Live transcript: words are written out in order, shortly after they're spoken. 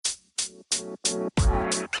Hi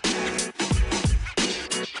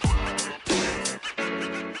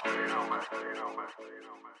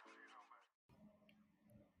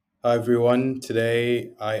everyone.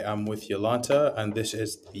 Today I am with Jolanta, and this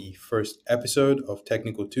is the first episode of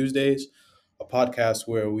Technical Tuesdays, a podcast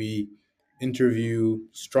where we interview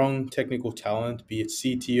strong technical talent, be it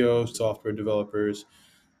CTOs, software developers,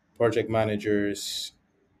 project managers,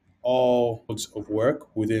 all modes of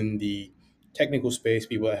work within the technical space,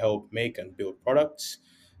 people that help make and build products.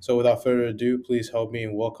 So without further ado, please help me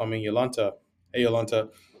in welcoming Jolanta. Hey Jolanta,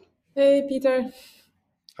 Hey, Peter.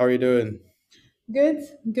 how are you doing? Good.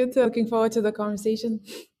 Good. Looking forward to the conversation.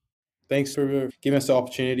 Thanks for giving us the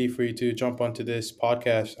opportunity for you to jump onto this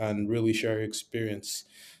podcast and really share your experience.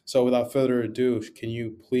 So, without further ado, can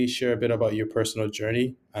you please share a bit about your personal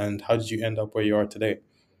journey and how did you end up where you are today?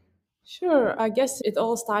 Sure. I guess it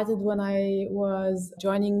all started when I was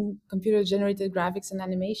joining computer generated graphics and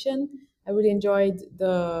animation. I really enjoyed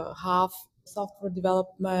the half software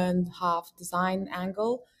development, half design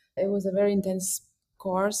angle. It was a very intense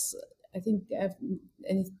course. I think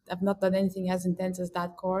I've not done anything as intense as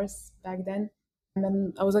that course back then. And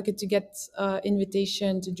then I was lucky to get an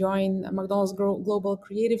invitation to join a McDonald's global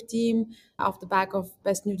creative team off the back of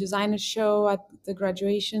Best New Designer show at the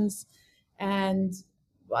graduations. And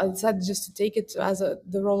I decided just to take it as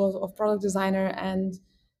the role of product designer and,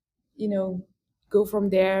 you know, go from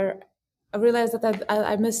there. I realized that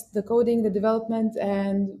I missed the coding, the development,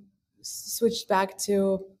 and switched back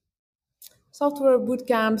to software boot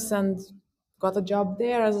camps and got a job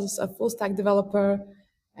there as a full stack developer.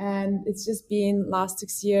 And it's just been last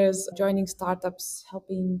 6 years joining startups,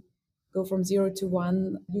 helping go from 0 to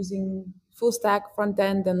 1, using full stack front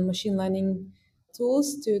end and machine learning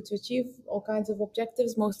tools to achieve all kinds of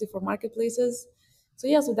objectives, mostly for marketplaces. So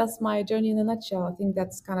yeah, so that's my journey in a nutshell. I think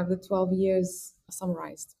that's kind of the 12 years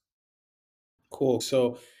summarized. Cool.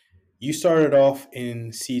 So, you started off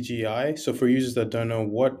in CGI. So, for users that don't know,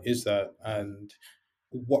 what is that and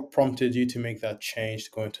what prompted you to make that change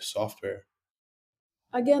to go into software?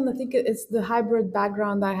 Again, I think it's the hybrid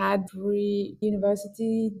background I had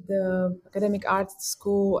pre-university, the academic arts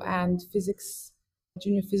school and physics,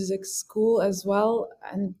 junior physics school as well.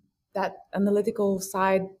 And that analytical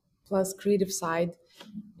side plus creative side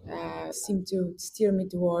seemed to steer me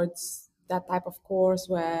towards that type of course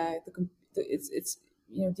where it's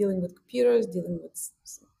dealing with computers, dealing with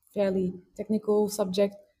fairly technical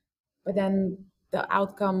subject, but then the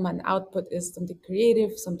outcome and output is something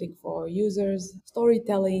creative, something for users,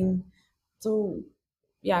 storytelling. So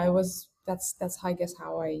yeah, it was that's I guess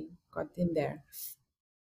how I got in there.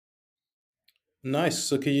 Nice.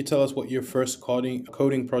 So, can you tell us what your first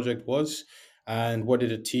coding project was and what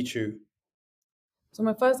did it teach you? So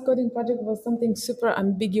my first coding project was something super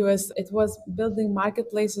ambiguous. It was building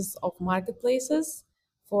marketplaces of marketplaces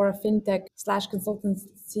for a fintech slash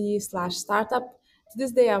consultancy slash startup. To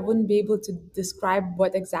this day, I wouldn't be able to describe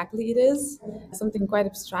what exactly it is. Something quite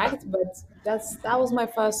abstract, but that was my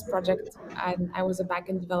first project, and I was a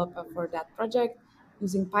backend developer for that project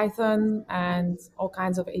using Python and all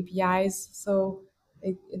kinds of APIs. So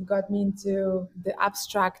it got me into the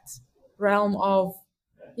abstract realm of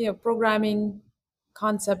programming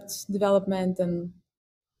concept development, and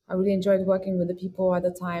I really enjoyed working with the people at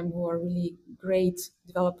the time who are really great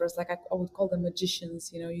developers. Like I would call them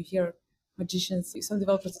magicians. You hear magicians. Some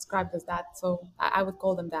developers described as that, so I would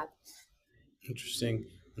call them that. Interesting.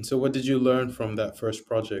 And so, what did you learn from that first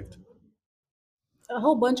project? A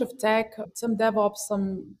whole bunch of tech, some DevOps,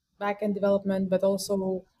 some backend development, but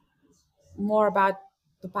also more about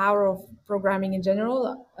the power of programming in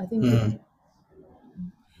general. I think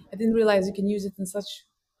I didn't realize you can use it in such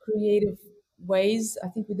creative ways. I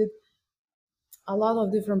think we did a lot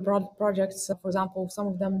of different projects. For example, some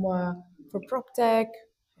of them were for prop tech,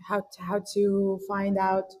 how to find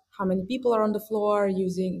out how many people are on the floor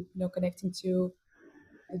using, connecting to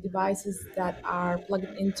the devices that are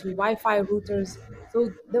plugged into Wi-Fi routers. So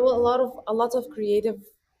there were a lot of creative,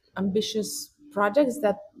 ambitious projects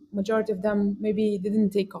that majority of them maybe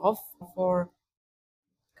didn't take off for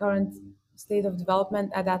current state of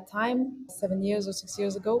development at that time, 7 years or 6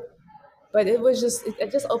 years ago. But it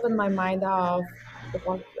just opened my mind of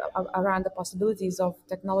around the possibilities of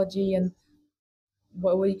technology and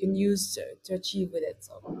what you can use to achieve with it.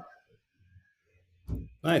 So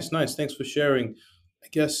Nice, nice. Thanks for sharing. I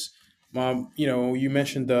guess, you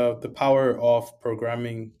mentioned the power of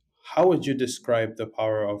programming. How would you describe the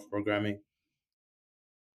power of programming?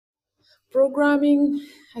 programming,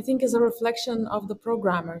 I think, is a reflection of the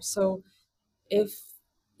programmer. So if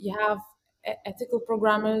you have ethical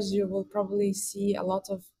programmers, you will probably see a lot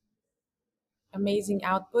of amazing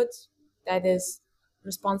output. that is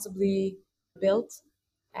responsibly built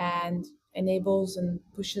and enables and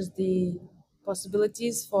pushes the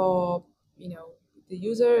possibilities for the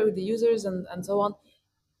users and so on.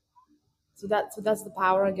 So that's the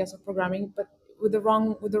power, I guess, of programming. But with the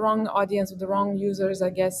wrong audience, with the wrong users, I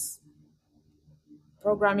guess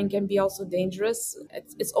programming can be also dangerous.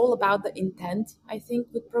 It's all about the intent, I think,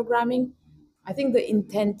 with programming. I think the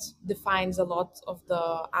intent defines a lot of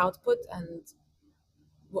the output and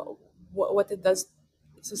what it does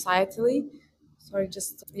societally. Sorry,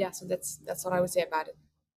 just yeah. So that's what I would say about it.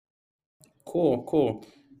 Cool, cool.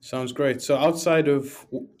 Sounds great. So outside of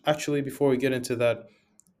actually, before we get into that,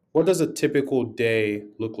 what does a typical day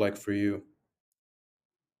look like for you?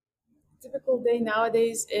 Typical day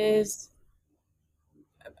nowadays is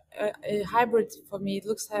a hybrid for me. It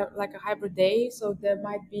looks like a hybrid day. So there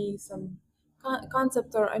might be some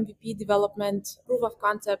concept or MVP development, proof of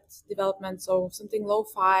concept development. So something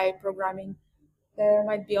lo-fi programming. There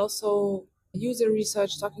might be also user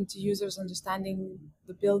research, talking to users, understanding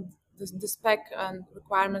the build, the spec and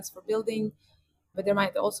requirements for building. But there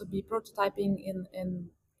might also be prototyping in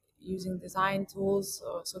using design tools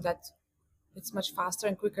so that it's much faster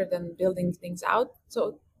and quicker than building things out.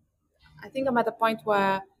 So I think I'm at a point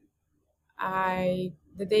where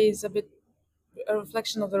the day is a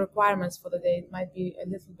reflection of the requirements for the day. It might be a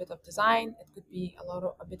little bit of design. It could be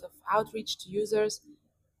a bit of outreach to users.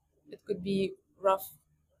 It could be rough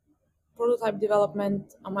prototype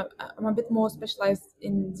development. I'm a bit more specialized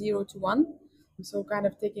in 0 to 1, so kind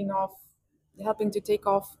of helping to take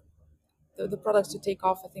off the products to take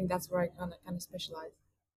off. I think that's where I kind of specialize.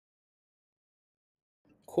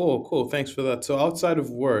 Cool, cool. Thanks for that. So outside of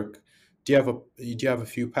work, do you have a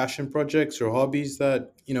few passion projects or hobbies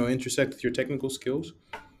that intersect with your technical skills?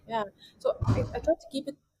 Yeah. So I try to keep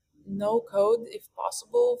it no code if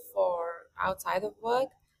possible for outside of work.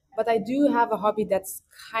 But I do have a hobby that's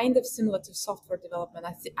kind of similar to software development.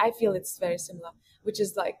 I feel it's very similar, which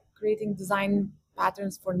is like creating design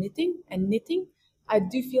patterns for knitting. I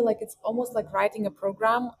do feel like it's almost like writing a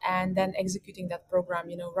program and then executing that program,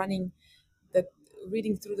 running the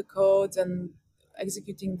reading through the codes and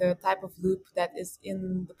executing the type of loop that is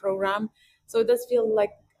in the program. So it does feel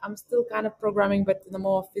like I'm still kind of programming, but in a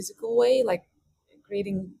more physical way, like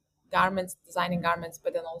creating garments, designing garments,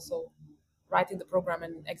 but then also writing the program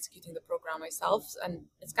and executing the program myself. And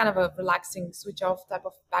it's kind of a relaxing switch off type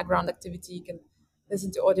of background activity. You can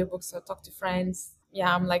listen to audiobooks or talk to friends.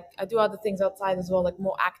 Yeah, I do other things outside as well, like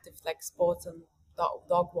more active, like sports and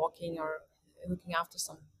dog walking or looking after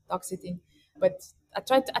some dog sitting. But I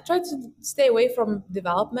try to stay away from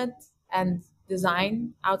development and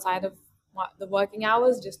design outside of the working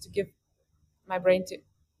hours, just to give my brain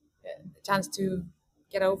a chance to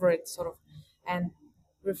get over it, sort of, and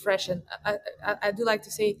refresh. And I do like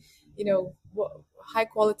to say, high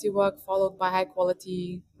quality work followed by high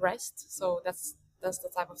quality rest. So that's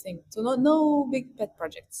the type of thing. So no big pet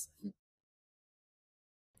projects.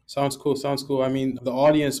 Sounds cool. Sounds cool. I mean, the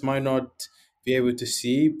audience might not be able to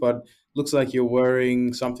see, but looks like you're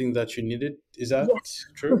wearing something that you needed. Is that Yes,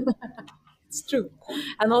 true? it's true.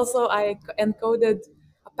 And also I encoded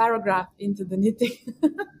a paragraph into the knitting.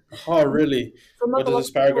 Oh, really? So not What a does lot this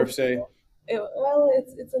of people paragraph say? do. Well,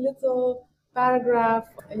 it's a little paragraph,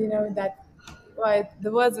 that, well,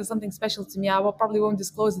 the words are something special to me. Probably won't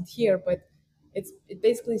disclose it here, but it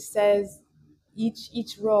basically says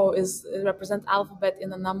each row is represent alphabet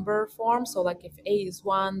in a number form. So like if A is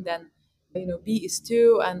 1, then B is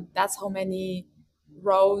 2, and that's how many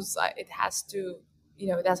rows it has to,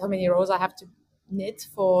 that's how many rows I have to knit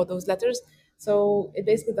for those letters. So it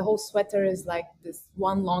basically, the whole sweater is like this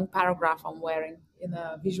one long paragraph I'm wearing in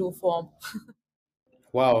a visual form.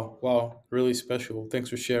 Wow, wow, really special. Thanks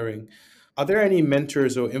for sharing. Are there any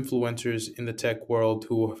mentors or influencers in the tech world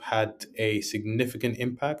who have had a significant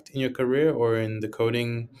impact in your career or in the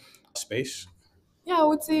coding space? Yeah, I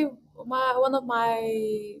would say one of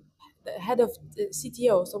my the head of the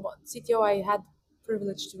CTO. So what CTO I had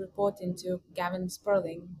privilege to report into, Gavin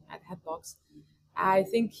Sperling at Headbox. I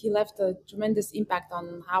think he left a tremendous impact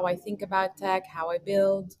on how I think about tech, how I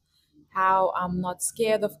build, how I'm not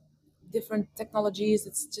scared of different technologies.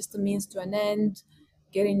 It's just a means to an end.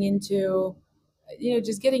 Getting into,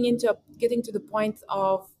 just getting to the point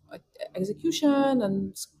of execution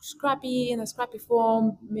and scrappy in a scrappy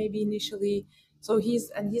form, maybe initially. So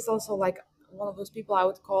he's also like one of those people I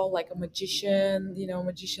would call like a magician,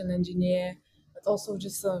 magician engineer, but also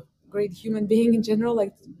just a great human being in general.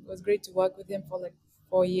 Like it was great to work with him for like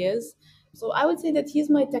 4 years. So I would say that he's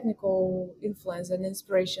my technical influence and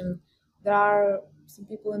inspiration. There are some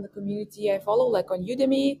people in the community I follow, like on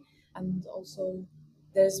Udemy, and also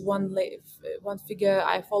There's one figure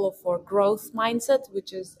I follow for growth mindset,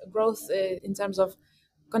 which is growth in terms of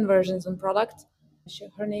conversions and product.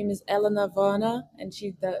 Her name is Elena Werner, and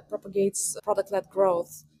she propagates product-led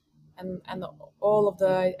growth and all of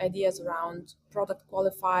the ideas around product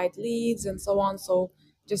qualified leads and so on. So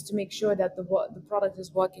just to make sure that the product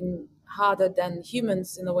is working harder than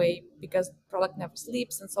humans in a way, because product never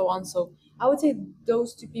sleeps and so on. So I would say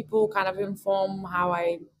those two people kind of inform how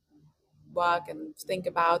I work and think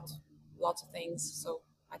about lots of things. So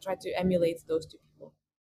I try to emulate those two people.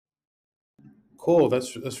 Cool.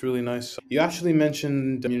 That's really nice. You actually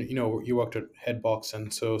mentioned you worked at Headbox,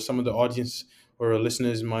 and so some of the audience or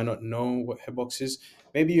listeners might not know what Headbox is.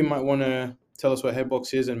 Maybe you might want to tell us what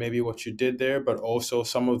Headbox is and maybe what you did there, but also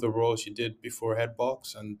some of the roles you did before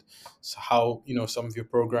Headbox and how some of your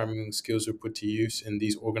programming skills were put to use in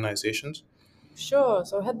these organizations. Sure.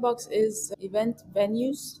 So Headbox is event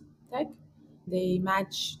venues tech. They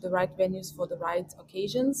match the right venues for the right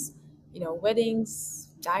occasions, weddings,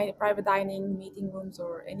 private dining, meeting rooms,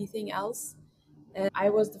 or anything else. I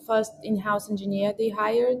was the first in-house engineer they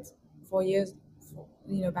hired 4 years,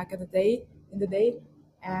 back in the day,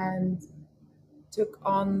 and took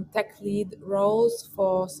on tech lead roles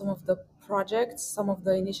for some of the projects, some of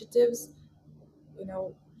the initiatives,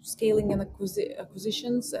 scaling and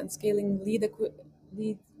acquisitions and scaling lead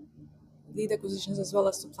lead acquisitions as well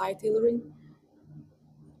as supply tailoring.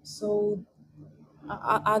 So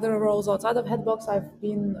other roles outside of Headbox, I've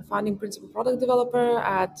been a founding principal product developer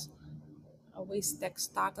at a waste tech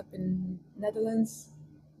startup in Netherlands.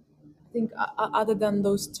 I think other than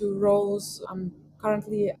those two roles, I'm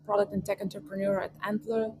currently a product and tech entrepreneur at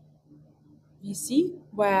Antler VC,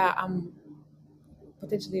 where I'm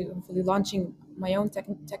potentially hopefully launching my own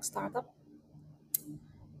tech startup.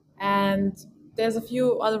 And there's a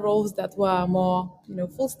few other roles that were more,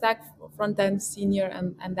 full stack, front end, senior,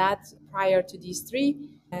 and that prior to these three.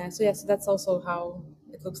 So yes, that's also how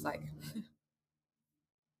it looks like.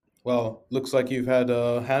 Well, looks like you've had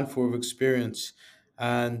a handful of experience.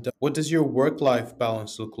 And what does your work-life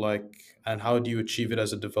balance look like, and how do you achieve it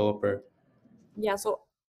as a developer? Yeah. So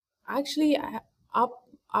actually, up,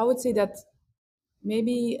 I would say that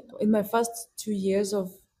maybe in my first 2 years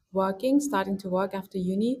of starting to work after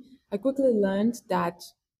uni, I quickly learned that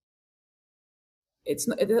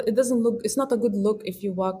it doesn't look it's not a good look if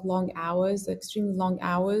you work long hours, extremely long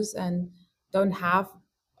hours, and don't have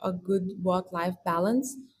a good work life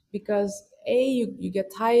balance, because you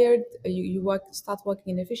get tired, you start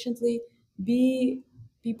working inefficiently. B,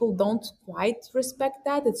 people don't quite respect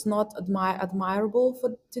that. It's not admirable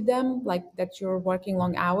to them, like that you're working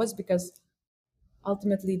long hours, because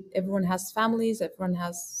ultimately everyone has families, everyone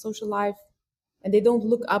has social life, and they don't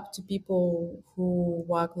look up to people who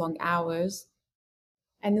work long hours.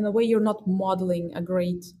 And in a way, you're not modeling a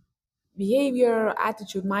great behavior,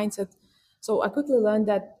 attitude, mindset. So I quickly learned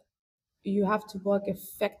that you have to work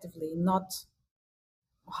effectively, not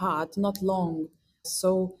hard, not long.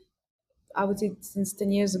 So I would say since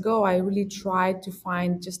 10 years ago, I really tried to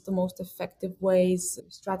find just the most effective ways,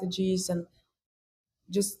 strategies, and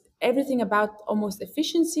just everything about almost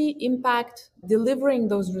efficiency, impact, delivering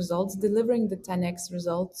those results, delivering the 10x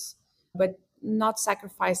results, but not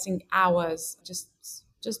sacrificing hours,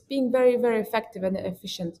 just being very, very effective and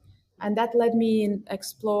efficient. And that led me in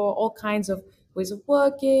explore all kinds of ways of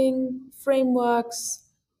working, frameworks,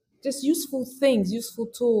 just useful things, useful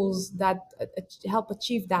tools that help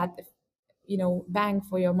achieve that, bang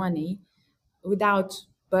for your money without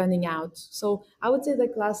burning out. So I would say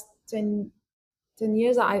like last 10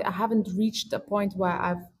 years, I haven't reached a point where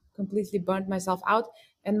I've completely burnt myself out.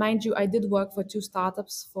 And mind you, I did work for two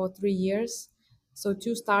startups for 3 years. So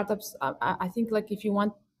two startups, I think like if you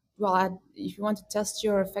want to test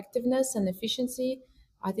your effectiveness and efficiency,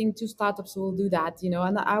 I think two startups will do that,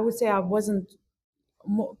 and I would say I wasn't,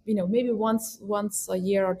 maybe once a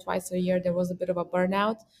year or twice a year, there was a bit of a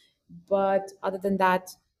burnout. But other than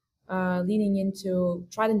that, leaning into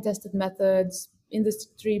tried and tested methods,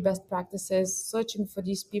 industry best practices, searching for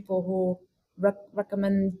these people who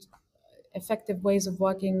recommend effective ways of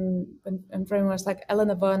working, and frameworks like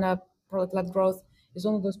Elena Werner, product-led growth, is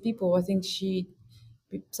one of those people. I think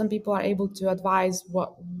some people are able to advise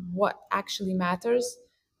what actually matters,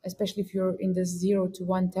 especially if you're in the 0 to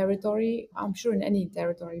 1 territory. I'm sure in any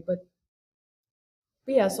territory, but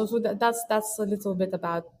yeah. So that's a little bit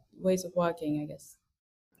about ways of working, I guess.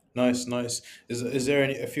 Nice, nice. Is there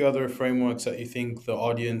a few other frameworks that you think the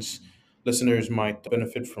audience listeners might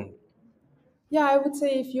benefit from? Yeah, I would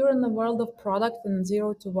say if you're in the world of product and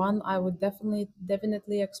 0 to 1, I would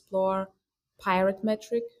definitely explore pirate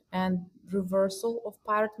metric and reversal of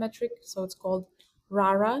pirate metric. So it's called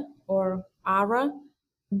RARA or ARA,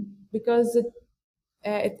 because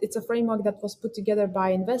it's a framework that was put together by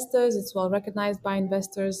investors. It's well recognized by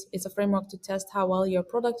investors. It's a framework to test how well your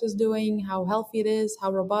product is doing, how healthy it is,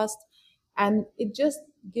 how robust, and it just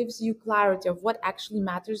gives you clarity of what actually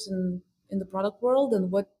matters in the product world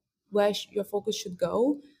and where your focus should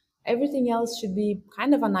go. Everything else should be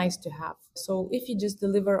kind of a nice to have. So if you just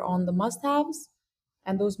deliver on the must haves,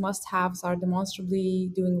 and those must haves are demonstrably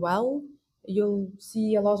doing well, you'll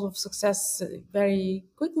see a lot of success very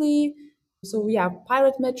quickly. So yeah,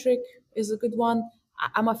 pirate metric is a good one.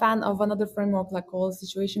 I'm a fan of another framework like called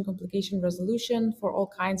situation complication resolution for all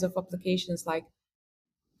kinds of applications, like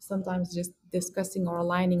sometimes just discussing or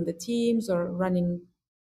aligning the teams or running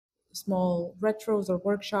small retros or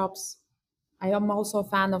workshops. I am also a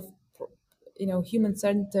fan of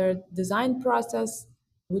human-centered design process,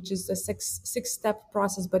 which is a six-step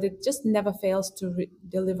process, but it just never fails to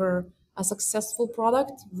deliver a successful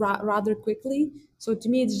product rather quickly. So to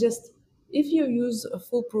me, it's just if you use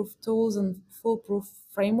foolproof tools and foolproof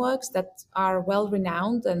frameworks that are well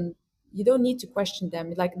renowned, and you don't need to question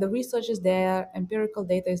them. Like the research is there, empirical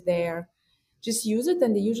data is there, just use it,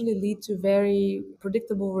 and they usually lead to very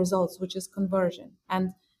predictable results, which is conversion.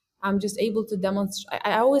 And I'm just able to demonstrate.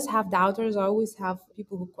 I always have doubters, I always have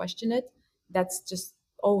people who question it. That's just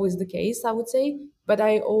always the case, I would say. But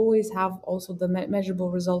I always have also the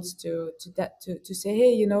measurable results to say,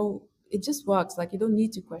 hey, it just works. Like you don't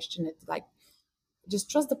need to question it. Like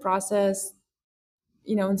just trust the process.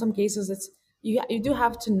 In some cases, you do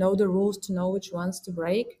have to know the rules to know which ones to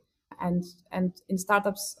break. And in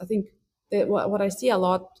startups, I think that what I see a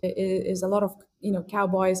lot is a lot of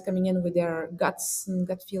cowboys coming in with their guts and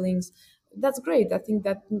gut feelings. That's great. I think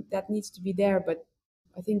that needs to be there, but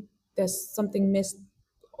I think there's something missed,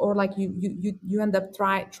 or like you end up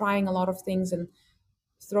trying a lot of things and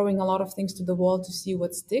throwing a lot of things to the wall to see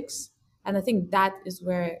what sticks. And I think that is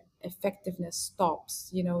where effectiveness stops.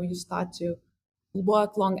 You start to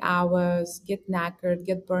work long hours, get knackered,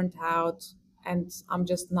 get burnt out, and I'm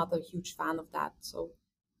just not a huge fan of that. So,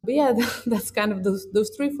 but yeah, that's kind of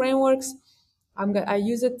those three frameworks. I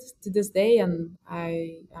use it to this day, and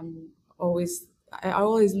always I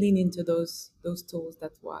always lean into those tools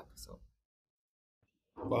that work. So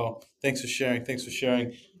Well, thanks for sharing. Thanks for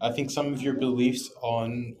sharing. I think some of your beliefs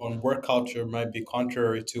on work culture might be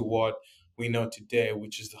contrary to what we know today,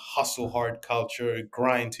 which is the hustle hard culture,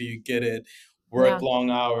 grind till you get it, yeah, work long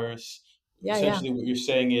hours. yeah. Essentially, what you're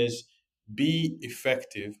saying is be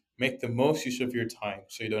effective, make the most use of your time,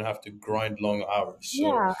 so you don't have to grind long hours.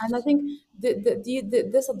 So, Yeah, and I think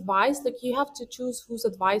this advice, like you have to choose whose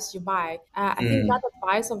advice you buy. I think that mm,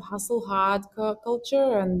 advice of hustle hard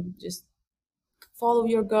culture and just follow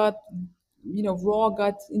your gut, raw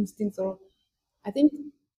gut instincts, or I think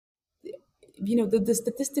the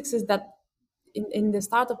statistics is that in the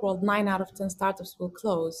startup world, 9 out of 10 startups will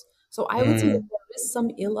close. So I would say that mm, there is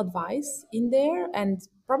some ill advice in there, and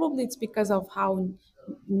probably it's because of how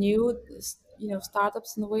new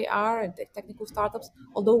startups in a way are, and the technical startups.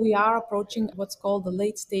 Although we are approaching what's called the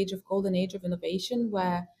late stage of golden age of innovation,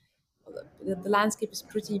 where the landscape is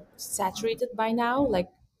pretty saturated by now. Like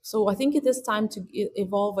so, I think it is time to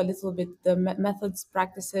evolve a little bit the methods,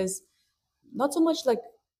 practices, not so much like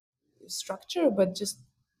structure, but just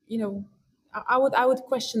you know, I would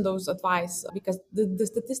question those advice because the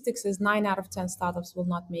statistics is 9 out of 10 startups will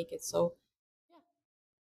not make it. So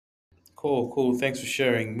cool, cool. Thanks for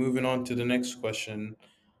sharing. Moving on to the next question.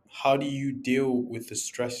 How do you deal with the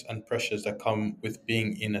stress and pressures that come with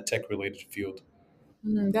being in a tech related field?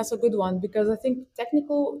 that's a good one because I think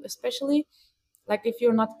technical, especially like if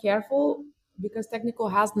you're not careful, because technical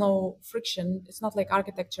has no friction. It's not like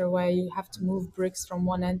architecture where you have to move bricks from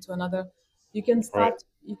one end to another. Right,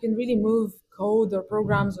 You can really move code or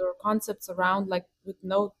programs or concepts around like with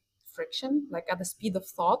no friction, like at the speed of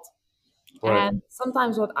thought. right. And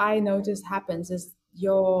sometimes what I notice happens is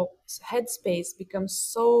your headspace becomes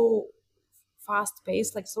so fast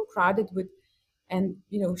paced, like so crowded with, and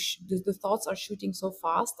the thoughts are shooting so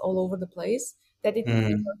fast all over the place that if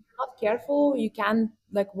Mm, you're not careful, you can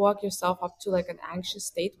like work yourself up to like an anxious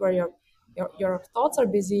state where your thoughts are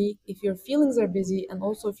busy, if your feelings are busy, and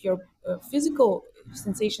also if your physical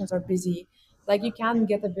sensations are busy, like you can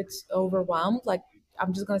get a bit overwhelmed. Like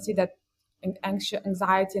I'm just gonna say that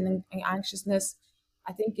anxiety and anxiousness,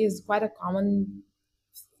 I think, is quite a common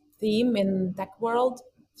theme in tech world.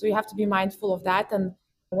 So you have to be mindful of that. And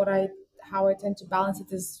what I how I tend to balance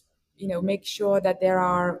it is, make sure that there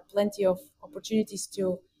are plenty of opportunities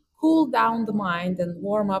to cool down the mind and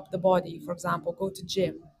warm up the body. For example, go to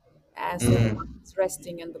gym. as so the Mm. mind is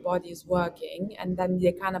resting and the body is working, and then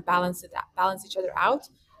they kind of balance each other out.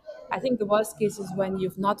 I think the worst case is when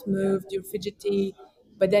you've not moved, you're fidgety,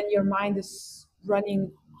 but then your mind is running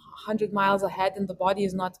 100 miles ahead and the body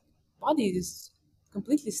is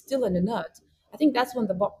completely still and inert. I think that's when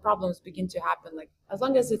the problems begin to happen. Like as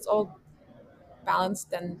long as it's all balanced,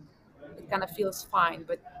 then it kind of feels fine.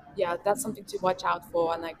 But yeah, that's something to watch out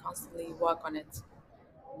for, and I constantly work on it.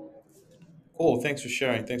 Cool. Thanks for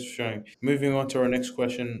sharing. Thanks for sharing. Moving on to our next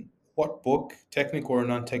question. What book, technical or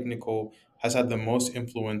non technical, has had the most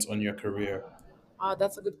influence on your career?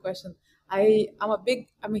 That's a good question.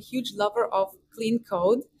 I'm a huge lover of clean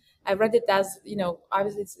code. I read it as,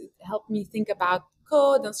 obviously it helped me think about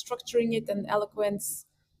code and structuring it and eloquence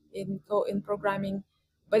in programming.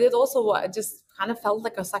 But it also just kind of felt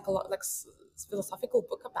like a philosophical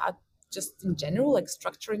book about just in general, like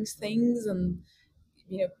structuring things and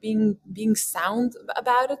being sound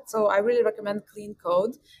about it. So I really recommend Clean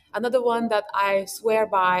Code. Another one that I swear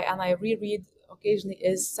by and I reread occasionally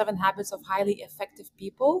is Seven Habits of Highly Effective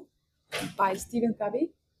People by Stephen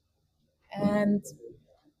Covey. And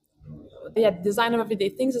yeah, Design of Everyday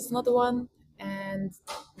Things is another one. And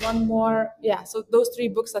one more. Yeah, so those three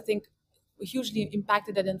books I think hugely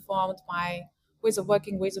impacted and informed my ways of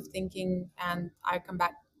working, ways of thinking, and I come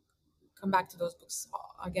back to those books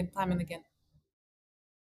again, time and again.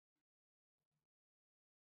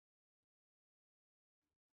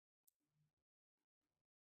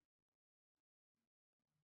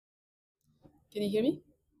 Can you hear me?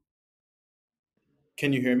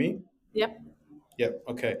 Can you hear me? Yep. Yep.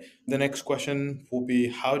 Okay. The next question will be,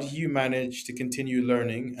 how do you manage to continue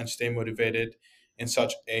learning and stay motivated in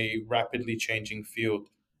such a rapidly changing field?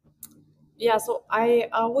 Yeah, so I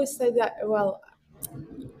always say that, well,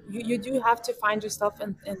 you do have to find yourself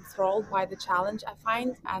enthralled by the challenge, I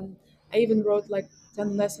find. And I even wrote like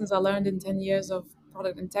 10 lessons I learned in 10 years of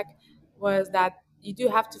product and tech, was that you do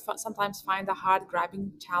have to sometimes find a hard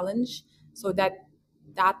grabbing challenge so that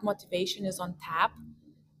that motivation is on tap.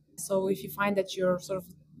 So if you find that you're sort of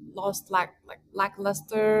lost, like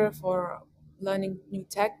lackluster for learning new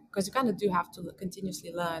tech, because you kind of do have to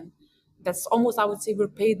continuously learn. That's almost, I would say, we're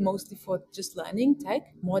paid mostly for just learning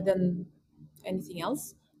tech more than anything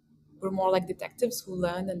else. We're more like detectives who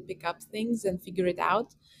learn and pick up things and figure it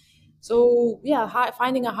out. So yeah,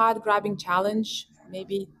 finding a hard grabbing challenge,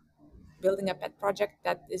 maybe building a pet project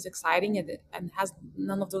that is exciting and has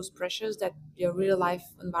none of those pressures that your real life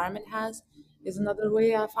environment has, is another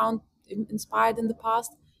way I found inspired in the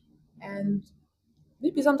past. And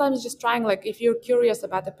maybe sometimes just trying, like if you're curious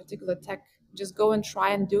about a particular tech, just go and try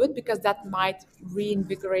and do it, because that might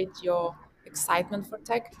reinvigorate your excitement for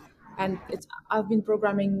tech. And it's I've been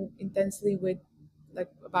programming intensely with like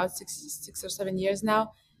about 6 or 7 years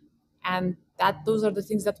now, and that those are the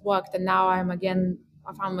things that worked. And now I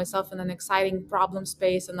found myself in an exciting problem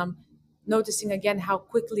space, and I'm noticing again how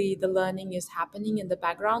quickly the learning is happening in the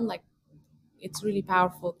background. Like it's really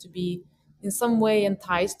powerful to be in some way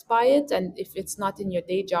enticed by it, and if it's not in your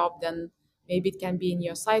day job, then maybe it can be in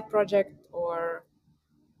your side project, or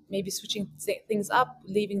maybe switching things up,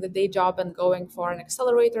 leaving the day job and going for an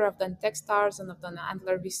accelerator. I've done Techstars and I've done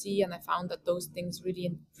Antler VC, and I found that those things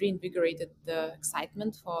really reinvigorated the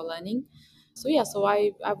excitement for learning. So yeah, so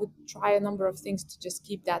I would try a number of things to just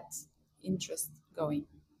keep that interest going.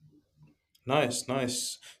 Nice,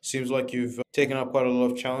 nice. Seems like you've taken up quite a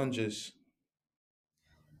lot of challenges.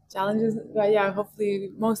 Challenges, but yeah,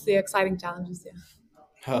 hopefully mostly exciting challenges.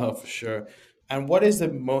 Yeah. For sure. And what is the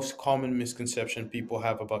most common misconception people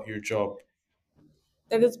have about your job?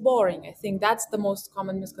 That it's boring. I think that's the most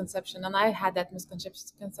common misconception. And I had that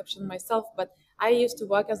misconception myself, but I used to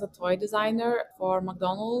work as a toy designer for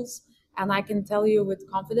McDonald's. And I can tell you with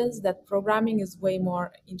confidence that programming is way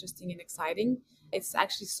more interesting and exciting. It's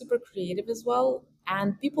actually super creative as well.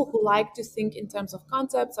 And people who like to think in terms of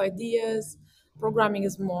concepts, ideas, programming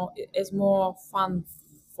is more fun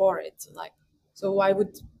for it. Like, so I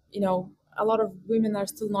would, a lot of women are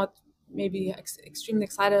still not maybe extremely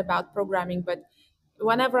excited about programming, but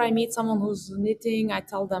whenever I meet someone who's knitting, I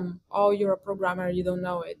tell them, "Oh, you're a programmer, you don't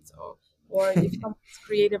know it." Or if someone's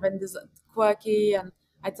creative and is quirky, and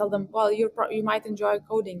I tell them, "Well, you might enjoy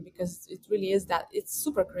coding because it really is that it's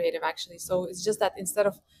super creative actually." So it's just that instead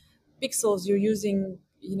of pixels, you're using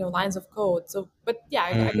lines of code. So, but yeah,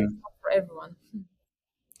 I guess Mm. not for everyone.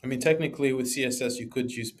 I mean, technically, with CSS, you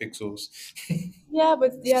could use pixels. Yeah,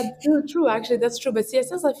 but yeah, true. Actually, that's true. But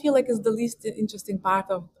CSS, I feel like is the least interesting part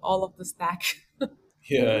of all of the stack.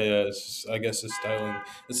 Yeah, yeah. I guess it's styling.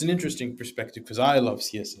 It's an interesting perspective because I love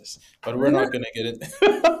CSS, but we're not gonna get it.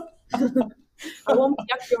 I won't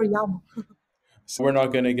yuck your yum. So we're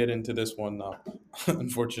not going to get into this one now,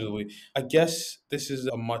 unfortunately. I guess this is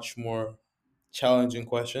a much more challenging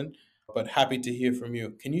question, but happy to hear from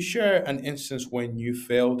you. Can you share an instance when you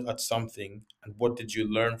failed at something and what did you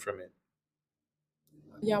learn from it?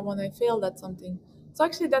 Yeah, when I failed at something. So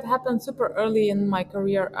actually, that happened super early in my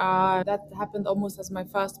career. That happened almost as my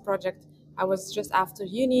first project. I was just after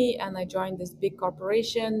uni, and I joined this big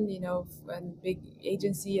corporation, and big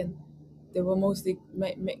agency, and there were mostly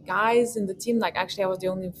guys in the team. Like actually, I was the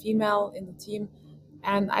only female in the team,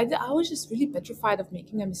 and I was just really petrified of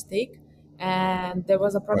making a mistake. And there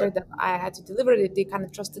was a Right. project that I had to deliver. They kind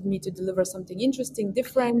of trusted me to deliver something interesting,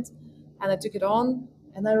 different, and I took it on.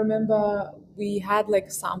 And I remember we had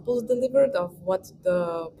like samples delivered of what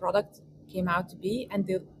the product came out to be, and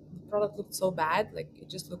the product looked so bad. Like it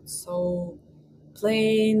just looked so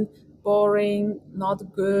plain, boring,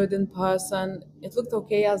 not good in person. It looked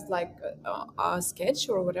okay as like a sketch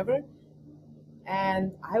or whatever,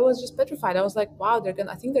 and I was just petrified. I was like, "Wow,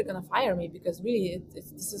 I think they're gonna fire me because really,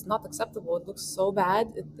 this is not acceptable. It looks so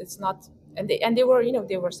bad. It's not." And they were,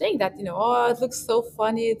 they were saying that, oh, it looks so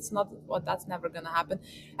funny. It's not. Well, that's never gonna happen.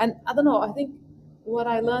 And I don't know. I think what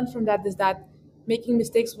I learned from that is that making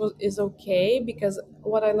mistakes is okay, because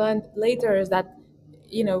what I learned later is that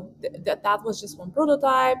that was just one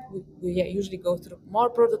prototype. We usually go through more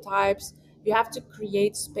prototypes. You have to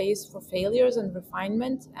create space for failures and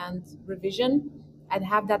refinement and revision, and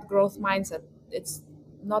have that growth mindset. It's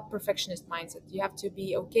not perfectionist mindset. You have to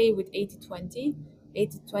be okay with 80-20.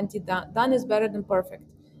 80-20 done is better than perfect.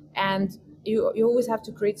 And you always have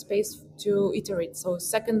to create space to iterate. So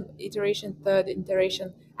second iteration, third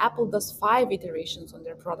iteration. Apple does 5 iterations on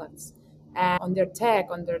their products, on their tech,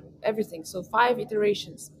 on their everything. So 5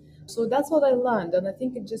 iterations. So that's what I learned, and I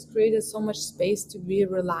think it just created so much space to be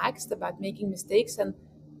relaxed about making mistakes, and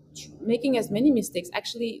making as many mistakes.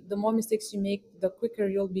 Actually, the more mistakes you make, the quicker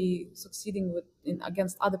you'll be succeeding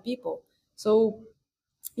against other people. So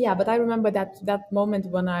yeah, but I remember that moment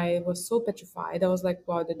when I was so petrified. I was like,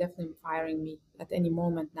 wow, they're definitely firing me at any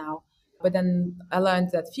moment now. But then I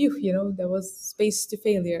learned that, phew, there was space to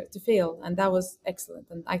fail, and that was excellent.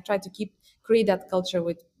 And I tried to create that culture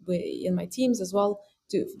in my teams as well,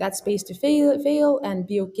 to that space to fail, and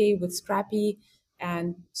be okay with scrappy,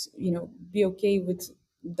 and be okay with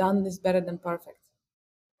done is better than perfect.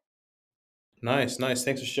 Nice, nice.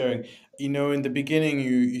 Thanks for sharing. In the beginning,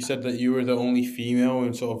 you said that you were the only female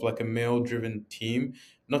in sort of like a male-driven team.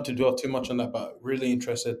 Not to dwell too much on that, but really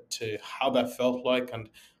interested to how that felt like and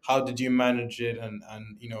how did you manage it? And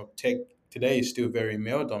tech today is still very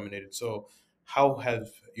male-dominated. So how have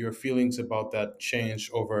your feelings about that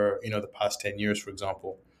changed over the past 10 years, for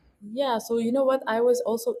example? Yeah, so you know what? I was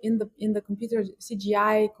also in the computer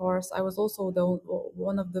CGI course. I was also the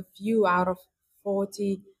one of the few out of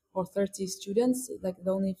 40 or 30 students, like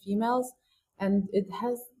the only females. And it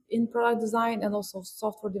has, in product design and also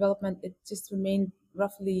software development, it just remained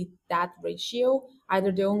roughly that ratio,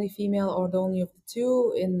 either the only female or the only of the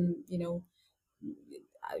two, in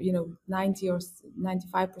 90 or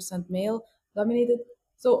 95% male dominated.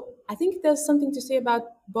 So I think there's something to say about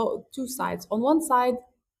both two sides. On one side,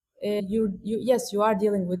 you yes, you are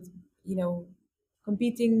dealing with,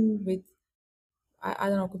 competing with, I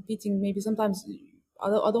don't know, competing maybe sometimes. I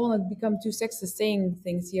don't want to become too sexist saying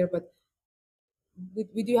things here, but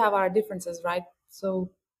we do have our differences, right?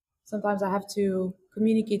 So sometimes I have to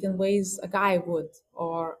communicate in ways a guy would,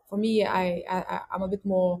 or for me, I'm a bit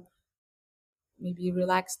more maybe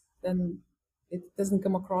relaxed, then it doesn't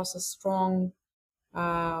come across as strong.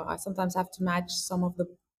 I sometimes have to match some of the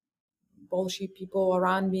bullshit people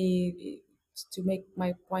around me to make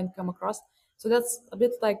my point come across. So that's a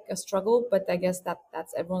bit like a struggle, but I guess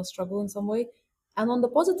that's everyone's struggle in some way. And on the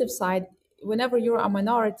positive side, whenever you're a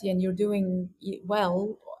minority and you're doing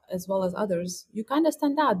well as well as others, you kind of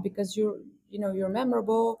stand out because you're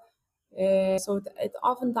memorable. So it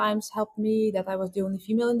oftentimes helped me that I was the only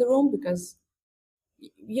female in the room, because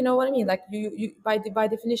you know what I mean. Like you by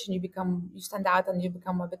definition, you stand out and you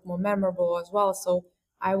become a bit more memorable as well. So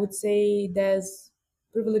I would say there's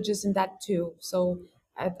privileges in that too. So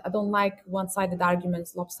I don't like one-sided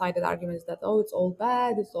arguments, lopsided arguments that, oh, it's all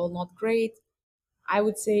bad, it's all not great. I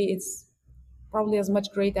would say it's probably as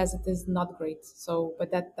much great as it is not great. So,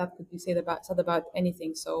 but that could be said about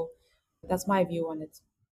anything. So that's my view on it.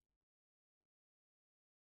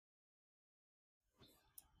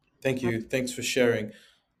 Thank you. Thanks for sharing.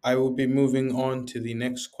 I will be moving on to the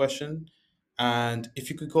next question. And if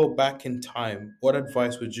you could go back in time, what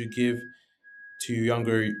advice would you give to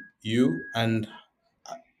younger you? And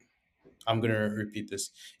I'm going to repeat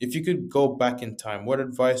this. If you could go back in time, what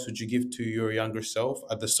advice would you give to your younger self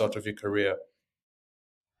at the start of your career?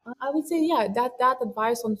 I would say, yeah, that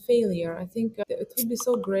advice on failure. I think it would be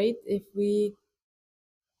so great if we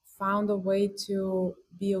found a way to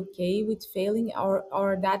be okay with failing,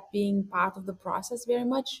 or that being part of the process very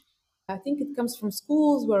much. I think it comes from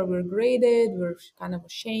schools where we're graded, we're kind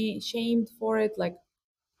of shamed for it. Like,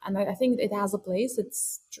 and I think it has a place.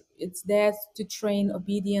 It's there to train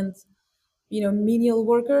obedient, menial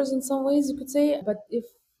workers in some ways, you could say. But if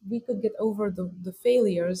we could get over the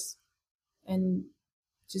failures and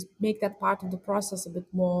just make that part of the process a bit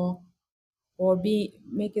more, or be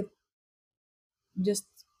make it just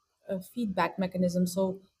a feedback mechanism.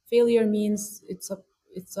 So failure means it's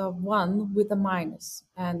a one with a minus,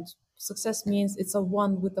 and success means it's a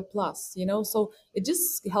one with a plus. So it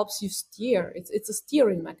just helps you steer. It's a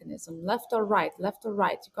steering mechanism, left or right, left or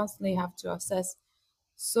right. You constantly have to assess.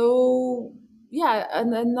 So yeah,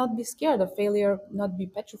 and not be scared of failure, not be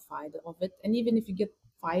petrified of it. And even if you get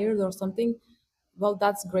fired or something, well,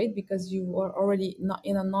 that's great because you are already not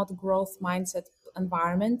in a not growth mindset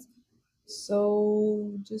environment.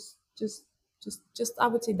 So just I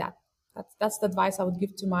would say that's the advice I would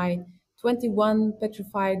give to my 21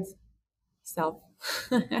 petrified self.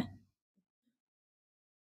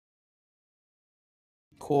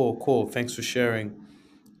 Cool, cool. Thanks for sharing.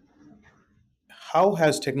 How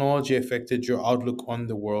has technology affected your outlook on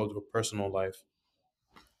the world or personal life?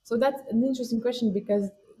 So that's an interesting question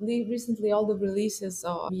because recently all the releases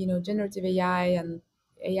of generative AI and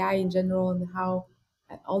AI in general, and how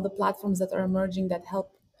all the platforms that are emerging that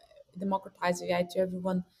help democratize AI to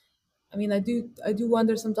everyone. I mean, I do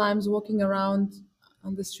wonder sometimes walking around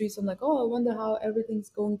on the streets. I'm like, oh, I wonder how everything's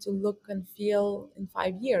going to look and feel in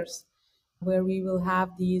 5 years, where we will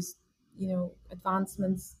have these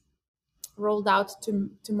advancements rolled out to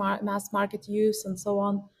mass market use and so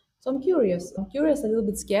on. So I'm curious. I'm curious, a little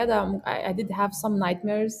bit scared. I did have some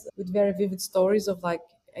nightmares with very vivid stories of like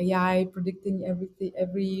AI predicting everything,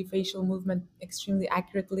 every facial movement extremely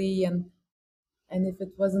accurately, and if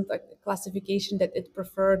it wasn't a classification that it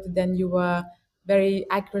preferred, then you were very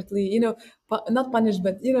accurately, not punished,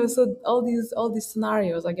 but so all these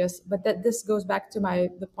scenarios, I guess. But that this goes back to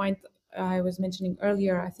the point I was mentioning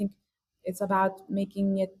earlier. I think it's about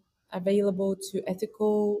making it available to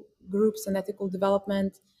ethical groups and ethical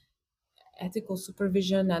development, ethical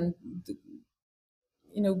supervision, and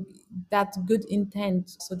you know that good intent,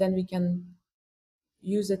 so then we can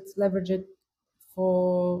use it, leverage it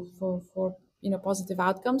for positive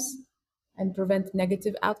outcomes, and prevent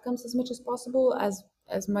negative outcomes as much as possible,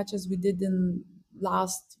 as much as we did in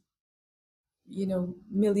last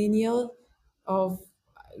millennial of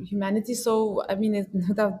humanity. So I mean,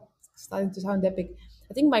 without starting to sound epic,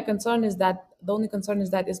 I think my concern is that the only concern is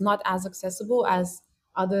that it's not as accessible as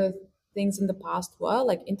other things in the past were.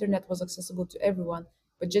 Like internet was accessible to everyone,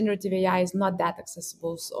 but generative AI is not that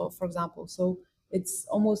accessible. So, for example, so it's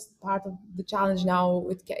almost part of the challenge now.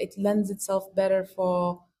 It lends itself better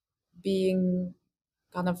for being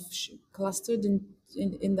kind of clustered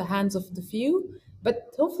in the hands of the few.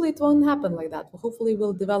 But hopefully it won't happen like that. Hopefully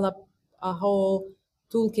we'll develop a whole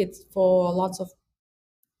toolkit for lots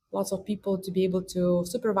of people to be able to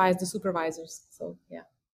supervise the supervisors. So yeah.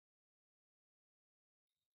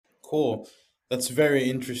 Cool. That's very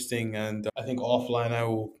interesting, and I think offline I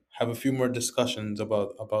will have a few more discussions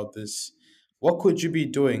about this. What could you be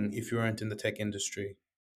doing if you weren't in the tech industry?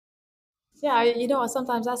 Yeah, I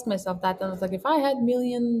sometimes ask myself that, and I was like, if I had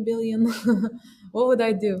million billion, what would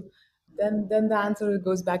I do? Then the answer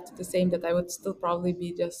goes back to the same, that I would still probably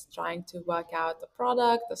be just trying to work out a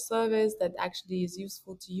product, a service that actually is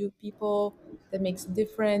useful to you people, that makes a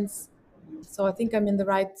difference. So I think I'm in the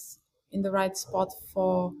right spot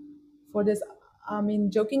for this. I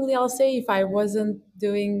mean, jokingly, I'll say, if I wasn't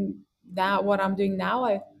doing that what I'm doing now,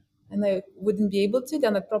 I wouldn't be able to,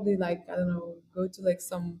 then I'd probably, like, I don't know, go to like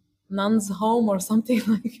some nun's home or something,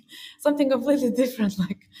 like something completely different,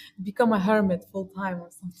 like become a hermit full time or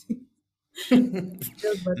something.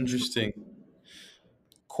 But Interesting.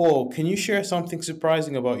 Cool. Can you share something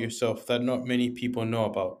surprising about yourself that not many people know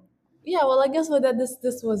about? yeah, well, I guess what that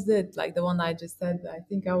this was it, like the one I just said. I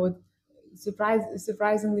think I would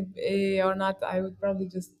surprisingly, or not, I would probably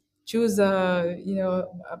just choose a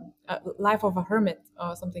life of a hermit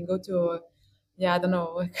or something. Go to yeah, I don't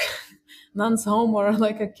know, like nun's home, or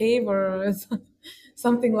like a cave, or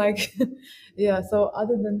something like yeah. So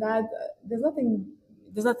other than that, there's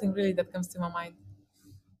nothing really that comes to my mind.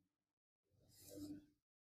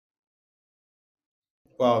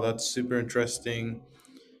 Wow, that's super interesting.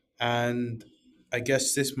 And I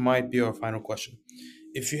guess this might be our final question.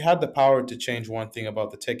 If you had the power to change one thing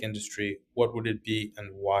about the tech industry, what would it be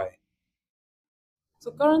and why?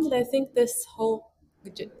 So currently, I think this whole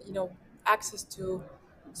access to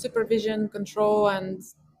supervision, control, and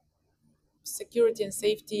security and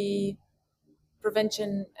safety,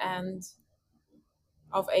 prevention and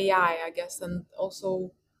of AI, I guess, and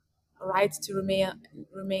also rights to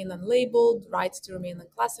remain unlabeled, rights to remain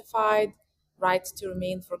unclassified, rights to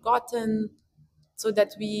remain forgotten, so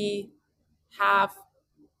that we have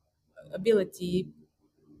ability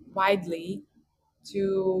widely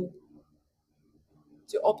to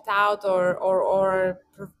opt out or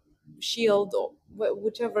shield or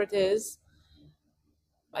whichever it is.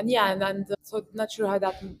 And yeah, and so not sure how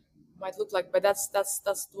that might look like, but that's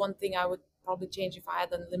one thing I would probably change if I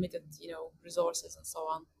had unlimited resources and so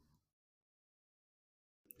on.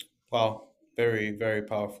 Wow, very, very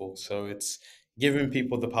powerful. So it's giving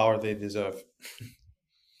people the power they deserve.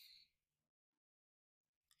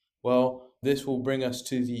 Well, this will bring us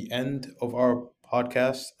to the end of our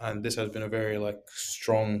podcast, and this has been a very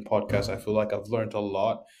strong podcast. I feel like I've learned a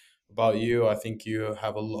lot about you. I think you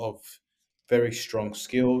have a lot of very strong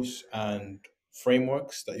skills and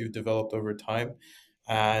frameworks that you've developed over time,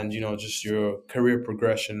 and just your career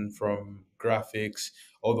progression from graphics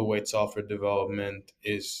all the way to software development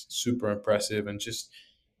is super impressive. And just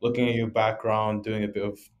looking at your background, doing a bit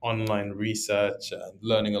of online research, and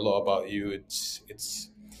learning a lot about you, it's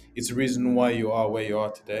the reason why you are where you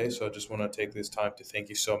are today. So I just want to take this time to thank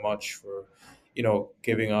you so much for,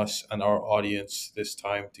 giving us and our audience this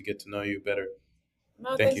time to get to know you better.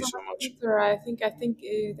 No, Thank thanks you so so much, much. Peter. I think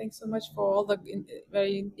thanks so much for all the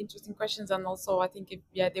very interesting questions, and also I think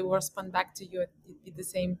if they were spun back to you, it'd be the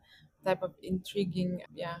same type of intriguing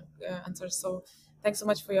answers. So thanks so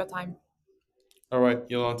much for your time. All right,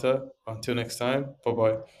 Yolanta, until next time. Bye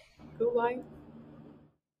bye. Goodbye.